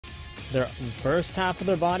their first half of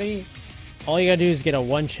their body, all you gotta do is get a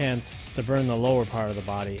 1 chance to burn the lower part of the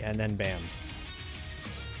body, and then bam.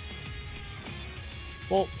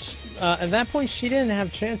 Well, at that point, she didn't have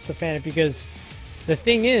a chance to fan it because the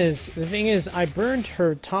thing is, I burned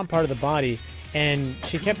her top part of the body, and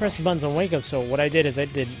she kept pressing buttons on wake up. So what I did is I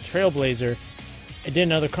did Trailblazer, I did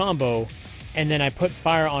another combo, and then I put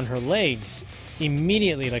fire on her legs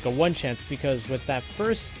immediately, like a 1 chance, because with that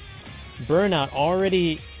first burnout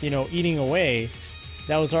already, you know, eating away,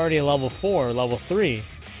 that was already a level 4, level 3.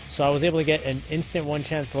 So I was able to get an instant 1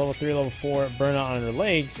 chance, level 3, level 4 burnout on her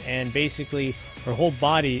legs, and basically her whole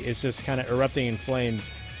body is just kind of erupting in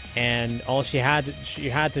flames, and all she had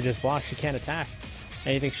to just block. She can't attack.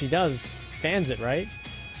 Anything she does fans it, right?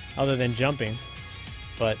 Other than jumping.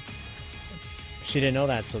 But she didn't know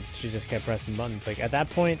that, so she just kept pressing buttons. Like, at that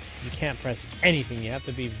point, you can't press anything. You have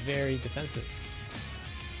to be very defensive.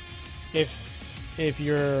 If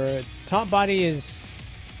your top body is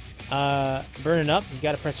burning up, you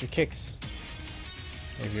gotta press your kicks.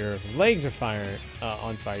 If your legs are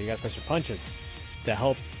on fire, you gotta press your punches to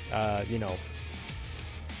help, you know,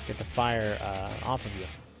 get the fire off of you.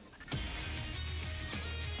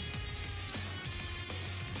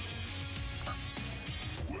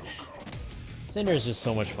 Cinder is just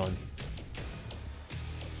so much fun.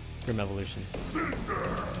 Grim Evolution.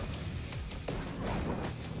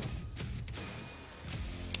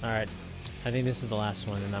 Alright, I think this is the last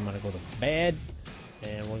one, and I'm gonna go to bed,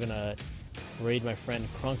 and we're gonna raid my friend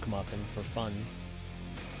Crunk Muffin for fun.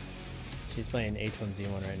 She's playing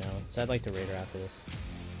H1Z1 right now, so I'd like to raid her after this.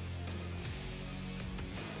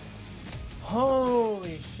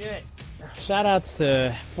 Holy shit! Shoutouts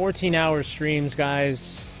to 14-hour streams,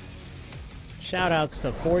 guys. Shoutouts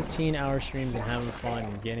to 14-hour streams and having fun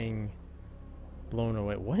and getting blown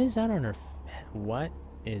away. What is that on her? What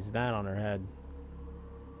is that on her head?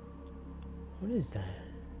 What is that?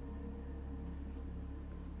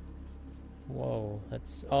 Whoa,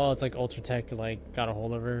 that's... Oh, it's like Ultra Tech, like, got a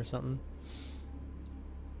hold of her or something.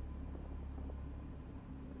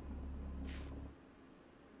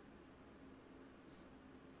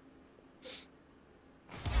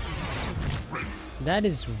 That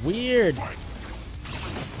is weird.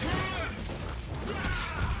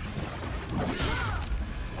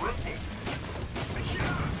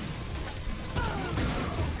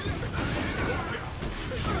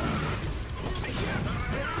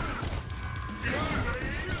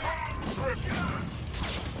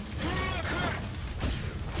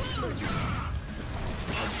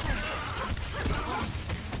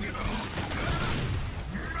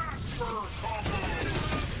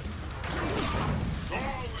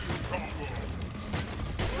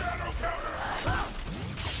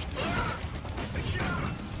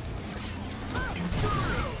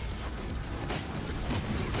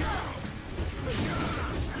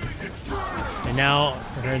 And now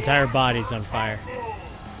her entire body's on fire.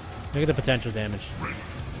 Look at the potential damage.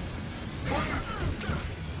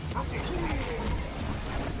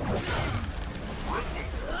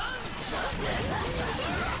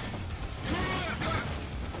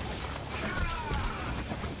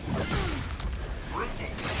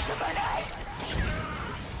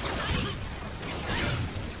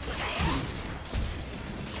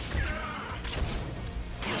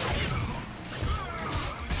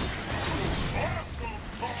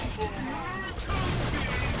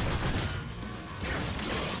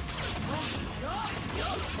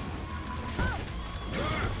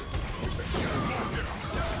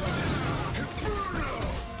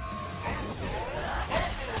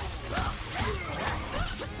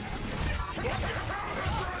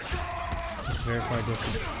 Very far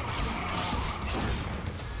distance.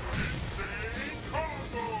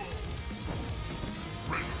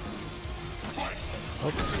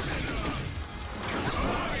 Oops.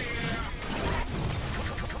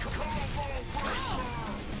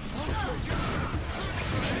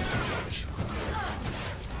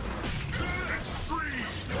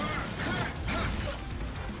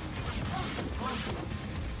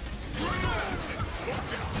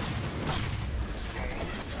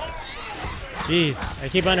 Jeez, I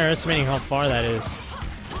keep underestimating how far that is.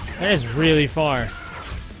 That is really far.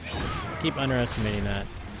 I keep underestimating that.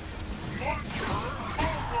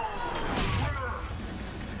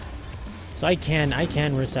 So I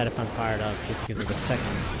can risk that if I'm fired up too, because of the second.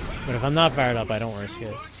 But if I'm not fired up, I don't risk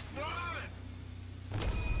it.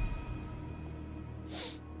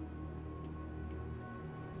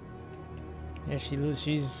 Yeah,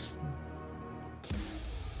 she's.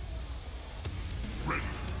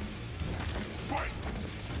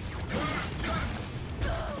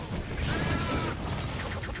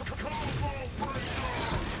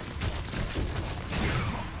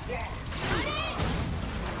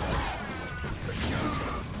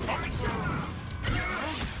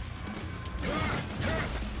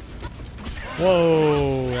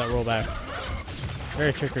 Whoa, that rollback.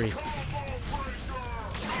 Very trickery.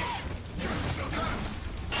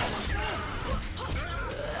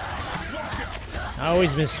 I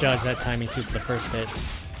always misjudge that timing too for the first hit.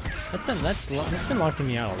 That's been locking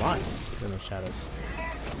me out a lot in those shadows.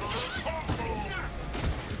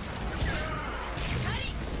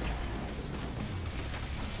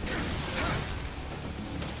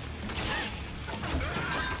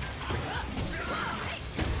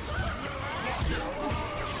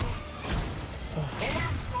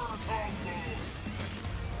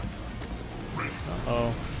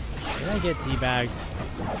 Uh-oh. Did I get teabagged?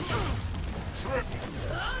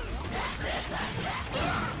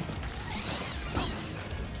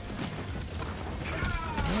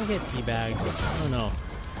 Did I get teabagged? I don't know.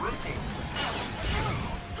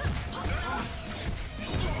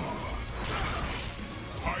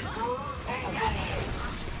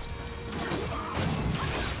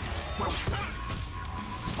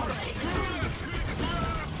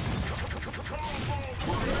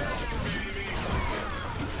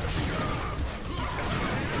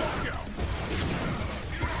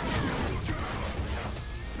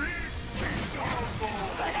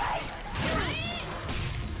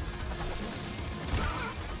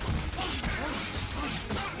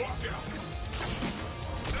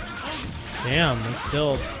 Damn, it's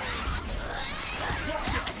still...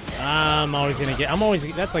 I'm always gonna get...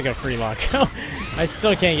 That's like a free lock. I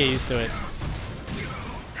still can't get used to it.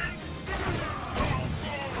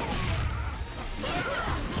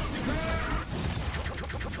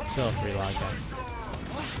 Still a free lock.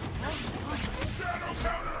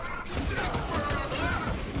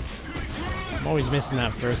 I'm always missing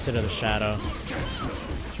that first hit of the shadow.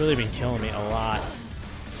 It's really been killing me a lot.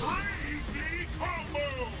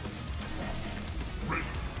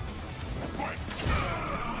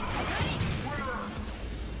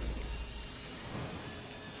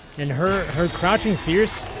 And her crouching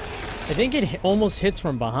fierce, I think it almost hits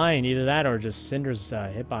from behind. Either that or just Cinder's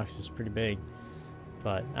hitbox is pretty big.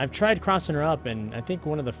 But I've tried crossing her up, and I think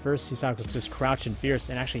one of the first Seasock was just crouching fierce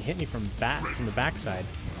and actually hit me from the backside.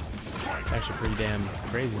 It's actually pretty damn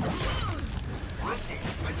crazy.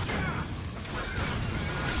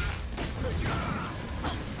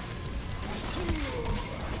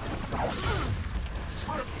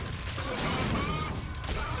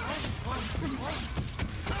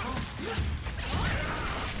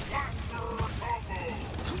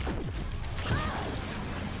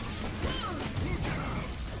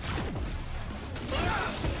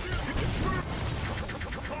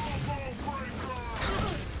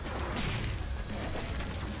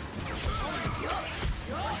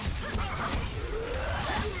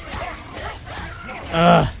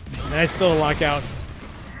 I still lock out.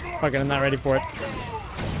 Fuck it, I'm not ready for it.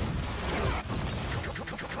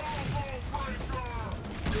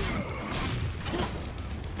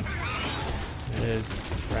 It is.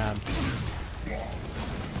 Grab.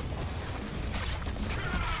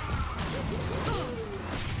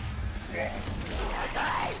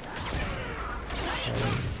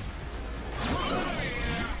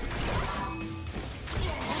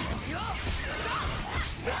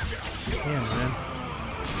 Damn, man.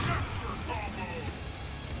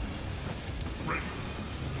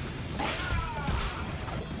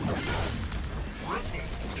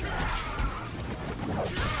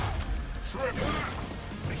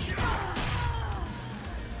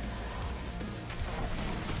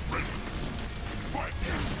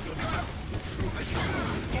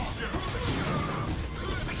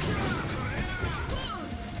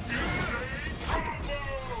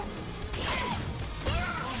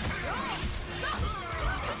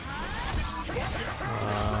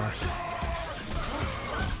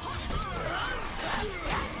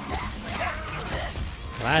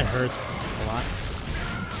 That hurts a lot.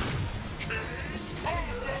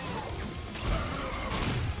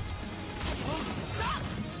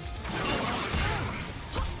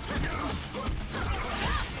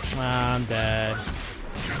 I'm dead.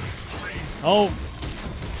 Oh!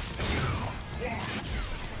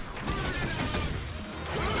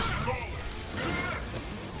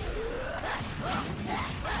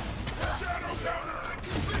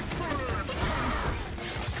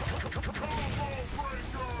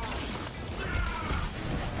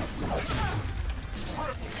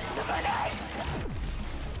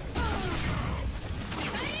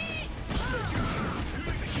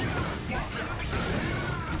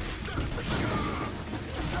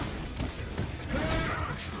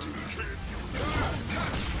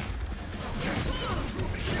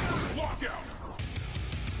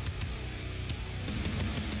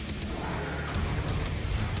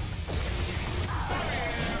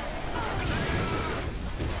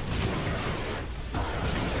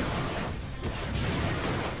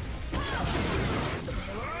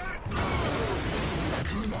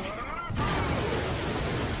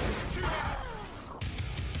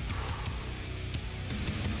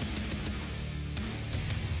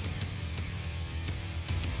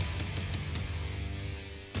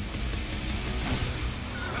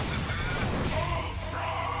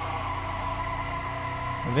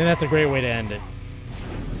 I think that's a great way to end it.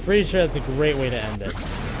 Pretty sure that's a great way to end it.